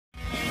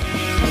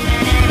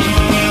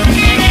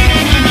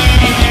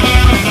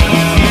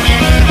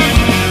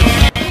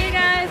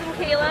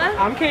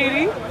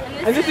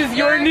And this is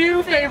your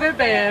new favorite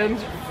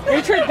band.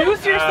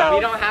 Introduce yourself.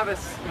 We don't have it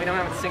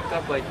synced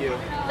up like you.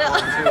 No.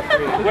 1, 2,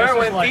 3. Where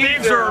when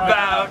thieves are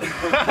about.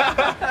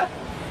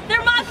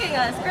 They're mocking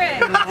us.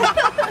 Great.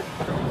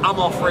 I'm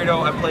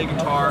Alfredo. I play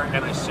guitar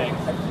and I sing.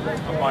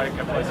 I'm Mike.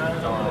 I play some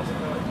guitar also.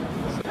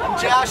 I'm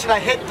Josh and I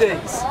hit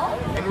things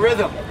in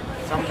rhythm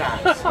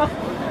sometimes. Ryan.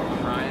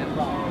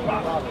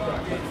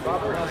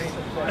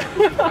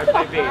 I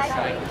play bass.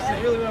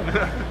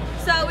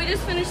 So we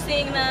just finished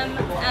seeing them,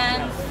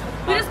 and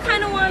we just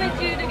kind of wanted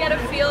you to get a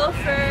feel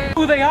for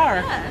who they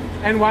are yeah.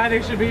 and why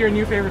they should be your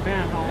new favorite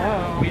band.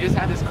 Hello. We just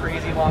had this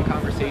crazy long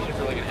conversation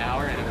for like an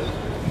hour, and it was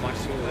much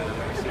smoother than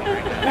what we're seeing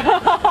right now.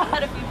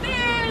 Had a few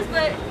beers,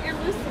 but you're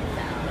loosened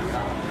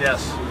now.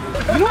 Yes.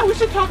 You know, we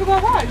should talk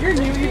about that. Your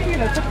new EP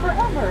that took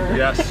forever.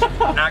 Yes.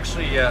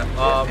 Actually, yeah.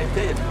 It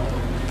did.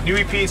 New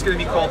EP is going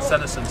to be called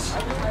Senescence.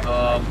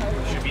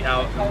 Should be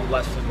out in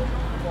less than a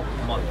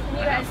month. You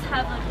guys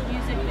have like a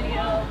music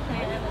video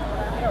planned.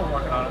 Yeah, we're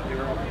working on it.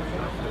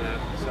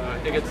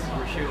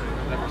 We're shooting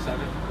November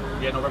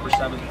 7th. Yeah, November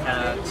 7th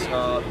at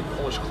the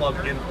Polish Club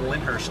in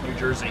Lyndhurst, New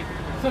Jersey.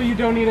 So you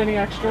don't need any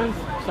extras?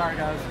 Sorry,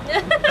 guys.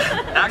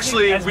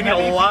 Actually, we need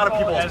a lot of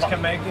people as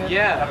can make it.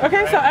 Yeah.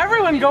 Okay, so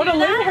everyone go to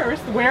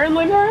Lyndhurst. Where in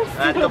Lyndhurst?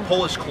 At the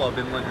Polish Club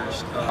in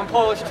Lyndhurst. I'm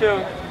Polish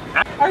too.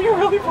 Are you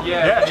really Polish?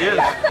 Yeah, it is.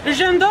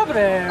 Dzień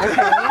dobry.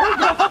 Okay.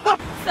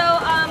 So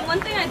one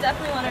thing I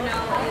definitely want to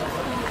know is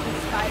who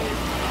inspired you.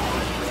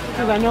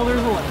 Because I know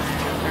there's a list.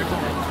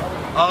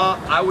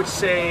 I would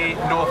say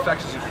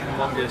NoFX is a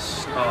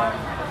humongous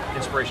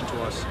inspiration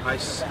to us. I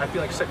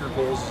feel like Set Your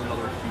Goals is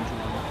another huge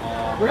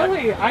one.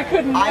 Really? I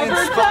could never I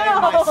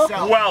inspired myself.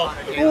 Well.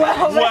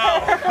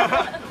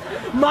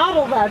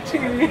 Model that to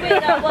me.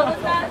 Wait, what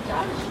was that,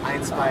 Josh? I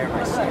inspire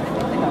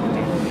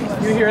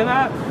myself. You hear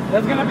that?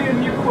 That's gonna be a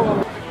new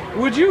quote.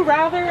 Would you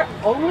rather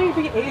only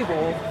be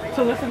able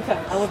to listen to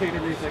elevator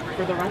music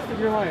for the rest of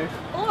your life?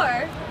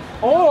 Or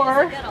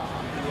Get all.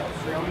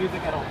 No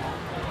music at all.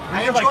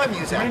 I enjoy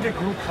music. I need a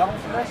group help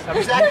for this.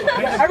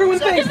 Exactly. Everyone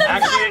thinks.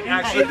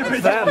 Actually,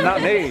 It's them,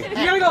 not me. You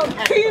gotta go,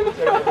 team!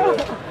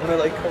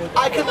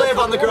 I could live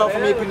on the girl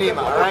from Ipanema,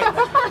 alright?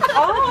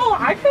 Oh,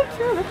 I could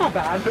too. That's not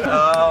bad.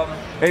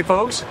 Hey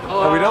folks,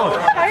 how we doing?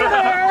 Hey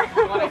there!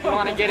 You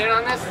want to get in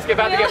on this? It's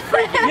about to get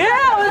freaky.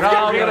 Yeah, let's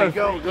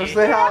Go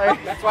say hi.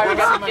 That's why we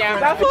got the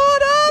camera. What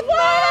up?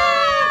 What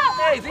up?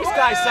 Hey, these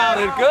guys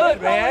sounded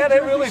good, man. They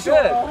really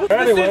did.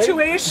 The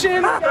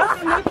situation.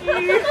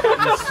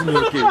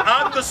 Snooki.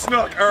 I'm the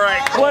Snook,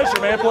 alright. Pleasure,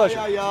 man, pleasure.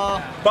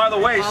 By the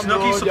way,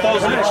 Snooki's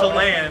supposedly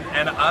Chilean,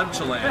 and I'm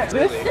Chilean.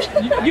 This,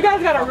 you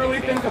guys gotta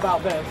really think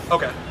about this.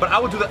 Okay, but I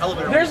would do the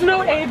elevator. There's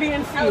no A, B,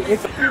 and C.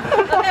 It's okay,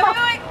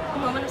 wait. A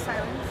moment of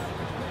silence.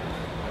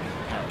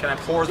 Can I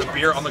pour the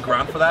beer on the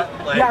ground for that?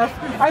 Like, yes.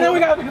 I know we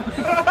got.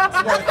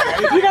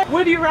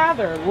 Would you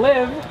rather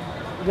live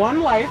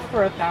one life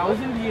for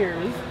 1,000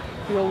 years?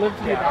 You'll live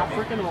to be that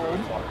freaking old,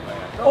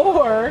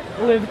 or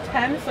live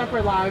 10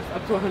 separate lives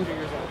up to 100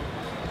 years old.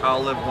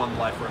 I'll live one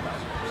life for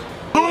 1,000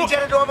 years. Age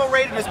at a normal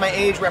rate, and does my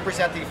age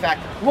represent the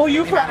fact? Will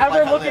you the amount of forever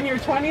life I look live? in your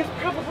 20s?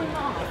 Probably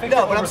not.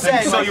 No, but I'm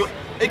saying, So like, you-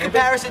 in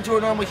comparison to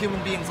a normal human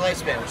being's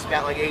lifespan, which is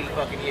about like 80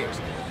 fucking years.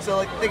 So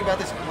like, think about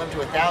this: if I live to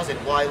 1,000,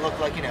 will I look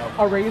like, you know?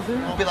 A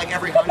raisin? Will it be like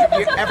every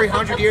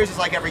 100 years is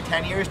like every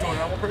 10 years to a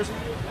normal person?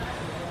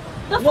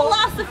 The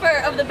philosopher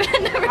of the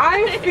band.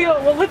 I feel.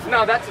 Well, let's.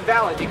 No, that's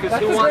valid because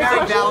That's who a wants, very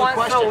who valid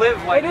wants to question.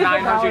 live like It is a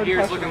 900 valid years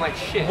question. looking like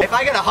shit? If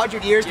I get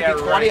 100 years to Yeah, be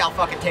 20, right. I'll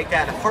fucking take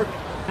that in a heartbeat.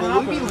 Will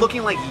we be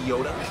looking like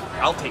Yoda?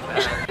 I'll take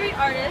that. 3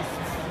 artists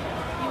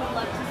you would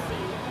love to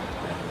see.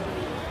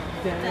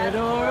 Dead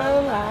or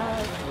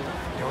alive.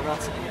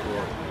 Donuts.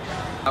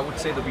 I would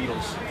say the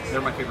Beatles.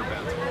 They're my favorite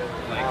band.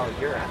 Like, Oh,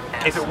 you're an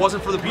if it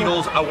wasn't for the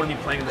Beatles, I wouldn't be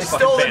playing in They this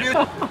stole the fucking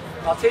music. band.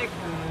 I'll take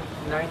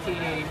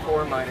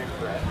 1984 Minor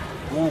Threat.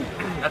 Ooh,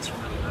 that's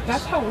really nice.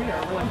 That's how we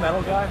are. We're like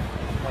Metal guy?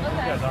 Like you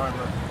guys aren't.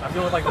 I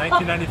feel like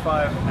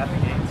 1995 at the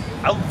gates.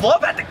 I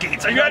love At the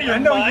Gates. Are you out of your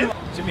mind?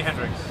 Jimi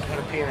Hendrix. I'm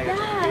gonna pee and I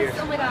gotta drink Yes.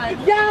 Oh my god.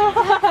 Yes!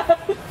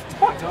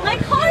 My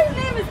car's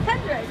name is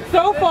Hendrix.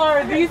 So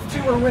far, these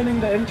two are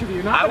winning the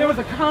interview. Not that it was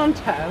a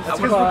contest.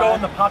 That's but because we're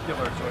going the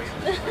popular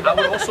choices. I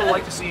would also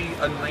like to see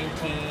a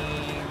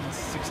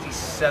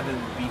 1967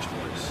 Beach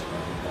Boys.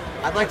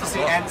 I'd like to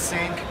see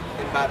NSYNC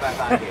in 5 by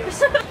 5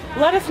 years.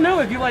 Let us know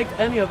if you liked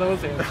any of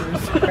those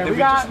answers. Did we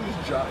got.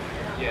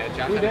 Yeah,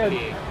 John We had a did.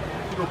 pee.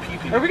 Go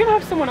pee-pee. Are we gonna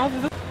have someone else?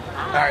 Is this...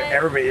 Alright,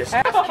 everybody is.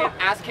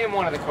 Ask him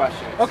one of the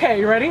questions. Okay,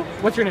 you ready?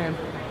 What's your name?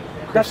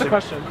 That's the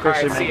question.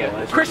 Alright, see ya.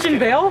 Christian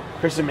Bale?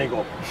 Christian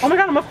Mingle. Oh my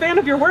god, I'm a fan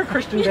of your work,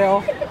 Christian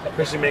Bale.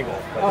 Christian Mingle.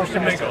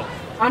 Christian Mingle.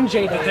 I'm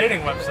Jada.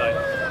 Dating website.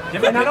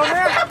 Give it on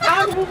there.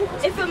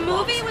 If a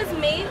movie was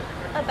made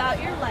about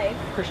your life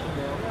Christian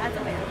Bale. as a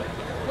band,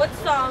 what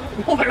song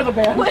Well, they're the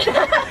band. would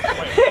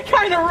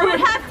Kind of rude.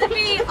 have to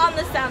be on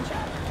the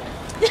soundtrack?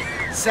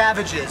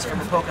 Savages from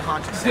the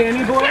Pocahontas.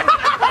 Danny Boy.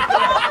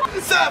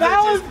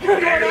 That was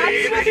good one,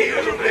 actually.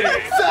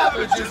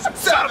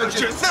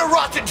 Savages, they're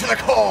rotten to the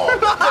core.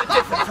 They're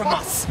different from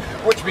us,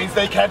 which means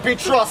they can't be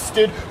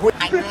trusted. Would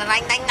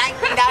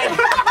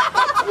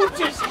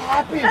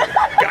happy.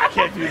 I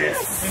can't do this.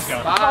 Let's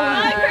go.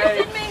 Bye,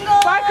 Christian Mingle.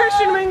 Bye,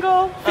 Christian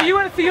Mingle.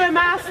 See you at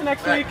Mass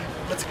next week.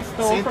 Let's go.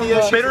 Stole from Cynthia,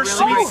 the- she's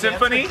Bittersweet really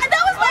Symphony. That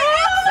was my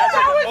That's answer.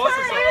 an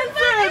awesome song.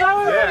 That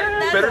was Yeah,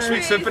 That's Bittersweet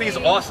crazy. Symphony is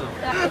awesome.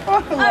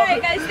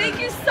 Alright guys, thank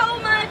you so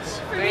much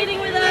for meeting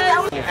with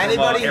us.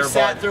 Anybody who Airbud.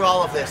 sat through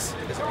all of this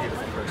is a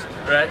beautiful person.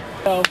 Right?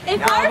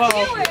 If our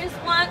viewers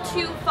want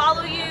to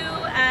follow you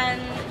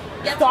and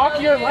get to Stalk know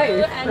your you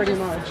life, and pretty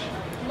just much.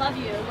 love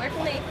you, where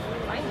can they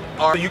find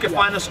you? You can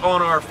find us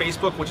on our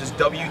Facebook, which is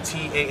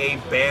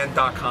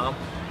WTAAband.com.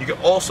 You can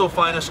also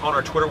find us on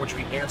our Twitter, which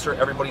we answer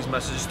everybody's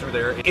messages through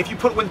there. If you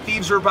put When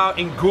Thieves Are About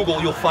in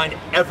Google, you'll find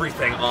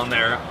everything on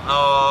there.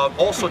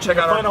 Also, check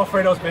out Find our...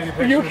 Alfredo's baby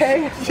pictures. Are you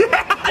okay?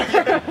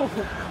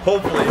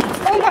 Hopefully.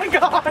 Oh my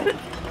god.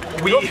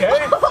 We Okay.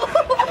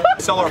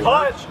 sell our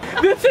What? merch.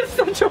 This is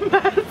such a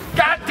mess.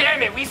 God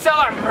damn it, we sell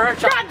our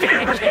merch on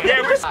Bandcamp.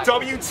 Yeah, it's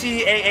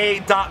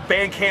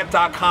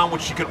WTAA.bandcamp.com,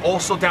 which you can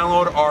also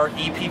download our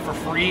EP for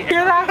free.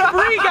 Hear that?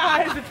 Free,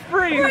 guys. It's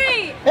free.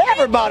 Free!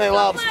 Everybody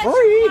loves Thank you so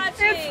free. much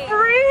for watching. It's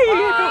free.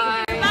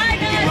 Bye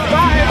guys!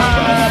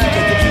 Bye.